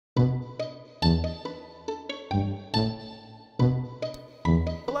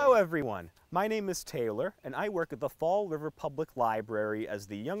everyone, my name is Taylor and I work at the Fall River Public Library as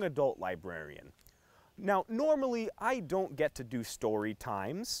the young adult librarian. Now, normally I don't get to do story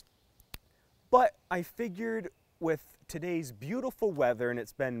times, but I figured with today's beautiful weather, and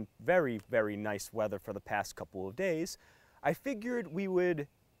it's been very, very nice weather for the past couple of days, I figured we would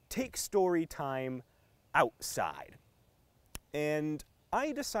take story time outside. And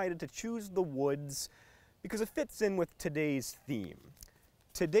I decided to choose the woods because it fits in with today's theme.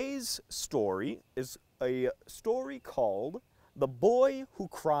 Today's story is a story called The Boy Who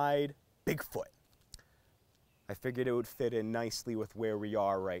Cried Bigfoot. I figured it would fit in nicely with where we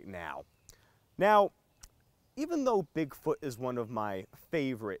are right now. Now, even though Bigfoot is one of my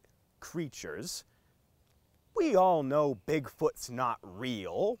favorite creatures, we all know Bigfoot's not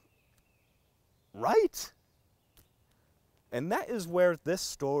real, right? And that is where this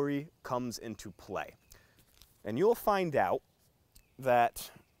story comes into play. And you'll find out that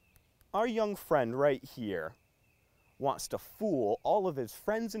our young friend right here wants to fool all of his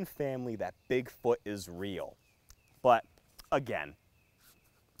friends and family that Bigfoot is real. But again,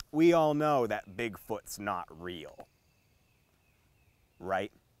 we all know that Bigfoot's not real,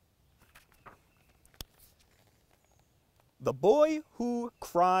 right? The Boy Who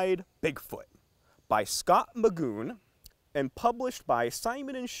Cried Bigfoot by Scott Magoon and published by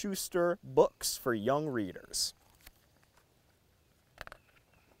Simon & Schuster Books for Young Readers.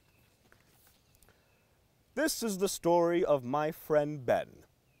 This is the story of my friend Ben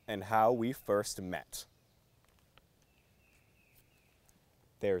and how we first met.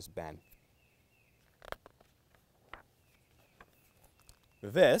 There's Ben.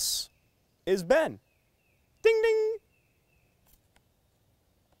 This is Ben. Ding ding!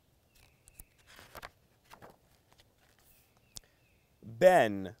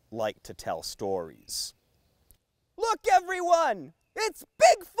 Ben liked to tell stories. Look everyone! It's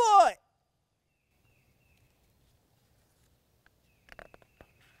Bigfoot!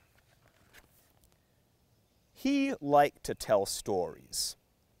 He liked to tell stories.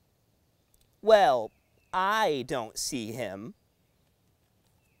 Well, I don't see him.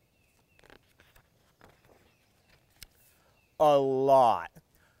 A lot.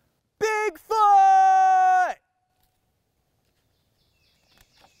 Bigfoot!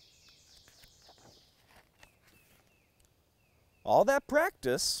 All that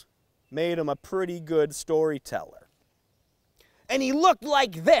practice made him a pretty good storyteller. And he looked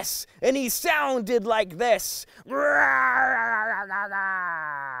like this, and he sounded like this.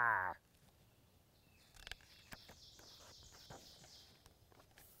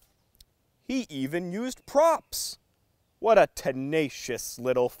 He even used props. What a tenacious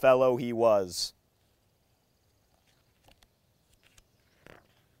little fellow he was.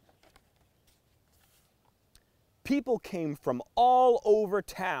 People came from all over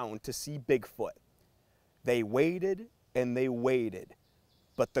town to see Bigfoot. They waited and they waited,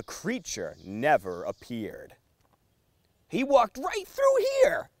 but the creature never appeared. He walked right through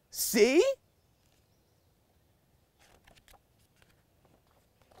here, see?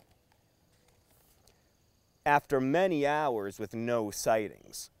 After many hours with no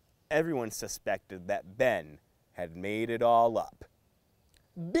sightings, everyone suspected that Ben had made it all up.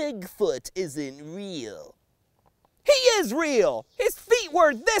 Bigfoot isn't real. He is real! His feet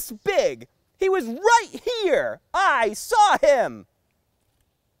were this big! He was right here! I saw him!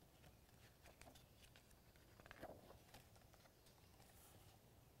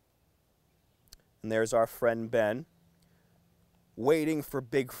 And there's our friend Ben, waiting for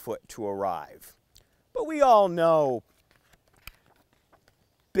Bigfoot to arrive. But we all know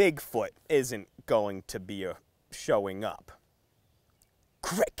Bigfoot isn't going to be showing up.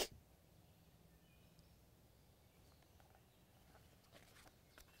 Crick!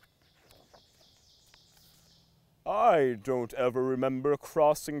 I don't ever remember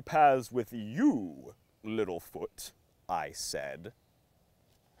crossing paths with you, Littlefoot, I said.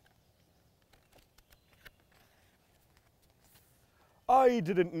 I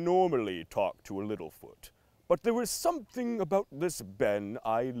didn't normally talk to a Littlefoot, but there was something about this Ben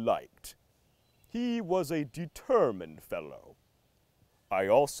I liked. He was a determined fellow. I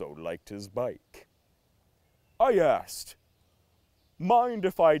also liked his bike. I asked, "Mind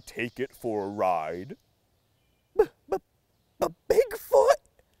if I take it for a ride?" Bigfoot?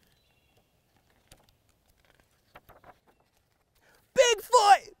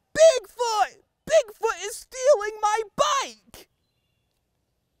 Bigfoot! Bigfoot! Bigfoot is stealing my bike!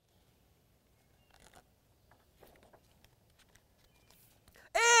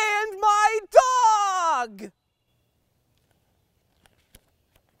 And my dog!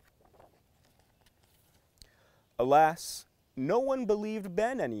 Alas, no one believed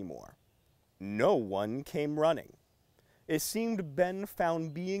Ben anymore. No one came running. It seemed Ben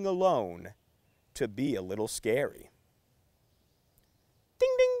found being alone to be a little scary.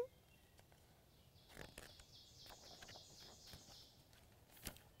 Ding ding!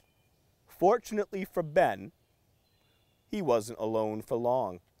 Fortunately for Ben, he wasn't alone for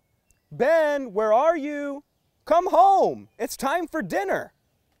long. Ben, where are you? Come home! It's time for dinner!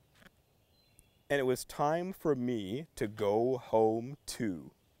 And it was time for me to go home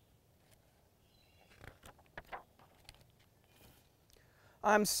too.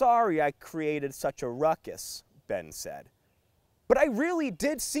 I'm sorry I created such a ruckus, Ben said. But I really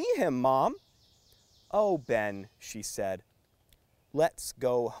did see him, Mom. Oh, Ben, she said, let's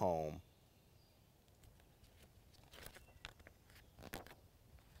go home.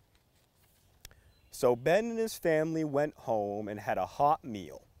 So Ben and his family went home and had a hot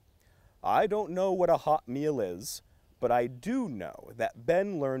meal. I don't know what a hot meal is, but I do know that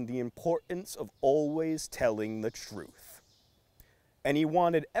Ben learned the importance of always telling the truth. And he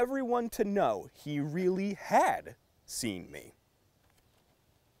wanted everyone to know he really had seen me.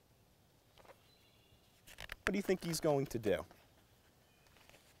 What do you think he's going to do?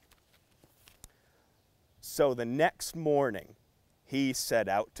 So the next morning, he set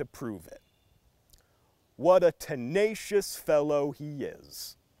out to prove it. What a tenacious fellow he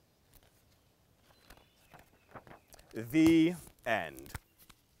is. The end.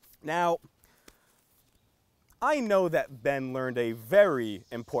 Now, I know that Ben learned a very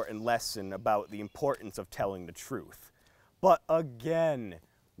important lesson about the importance of telling the truth. But again,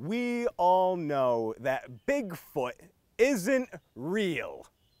 we all know that Bigfoot isn't real.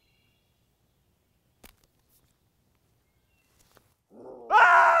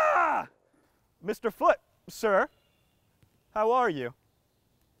 Ah! Mr. Foot, sir, how are you?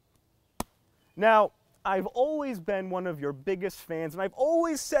 Now, I've always been one of your biggest fans, and I've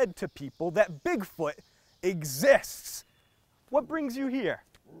always said to people that Bigfoot exists. What brings you here,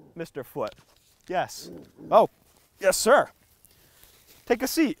 Mr. Foot? Yes. Oh, yes, sir. Take a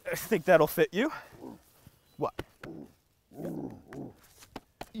seat. I think that'll fit you. What?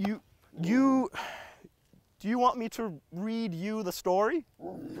 Do you want me to read you the story?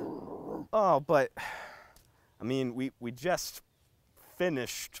 Oh, but, I mean, we just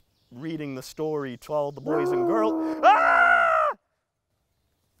finished reading the story to all the boys and girls. Ah!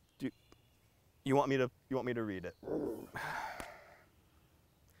 You want me to read it?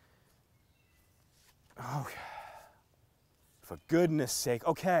 Oh, for goodness sake.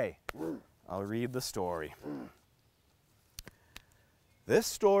 Okay, I'll read the story. This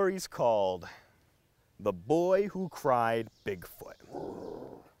story's called The Boy Who Cried Bigfoot.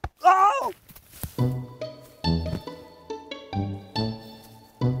 Oh!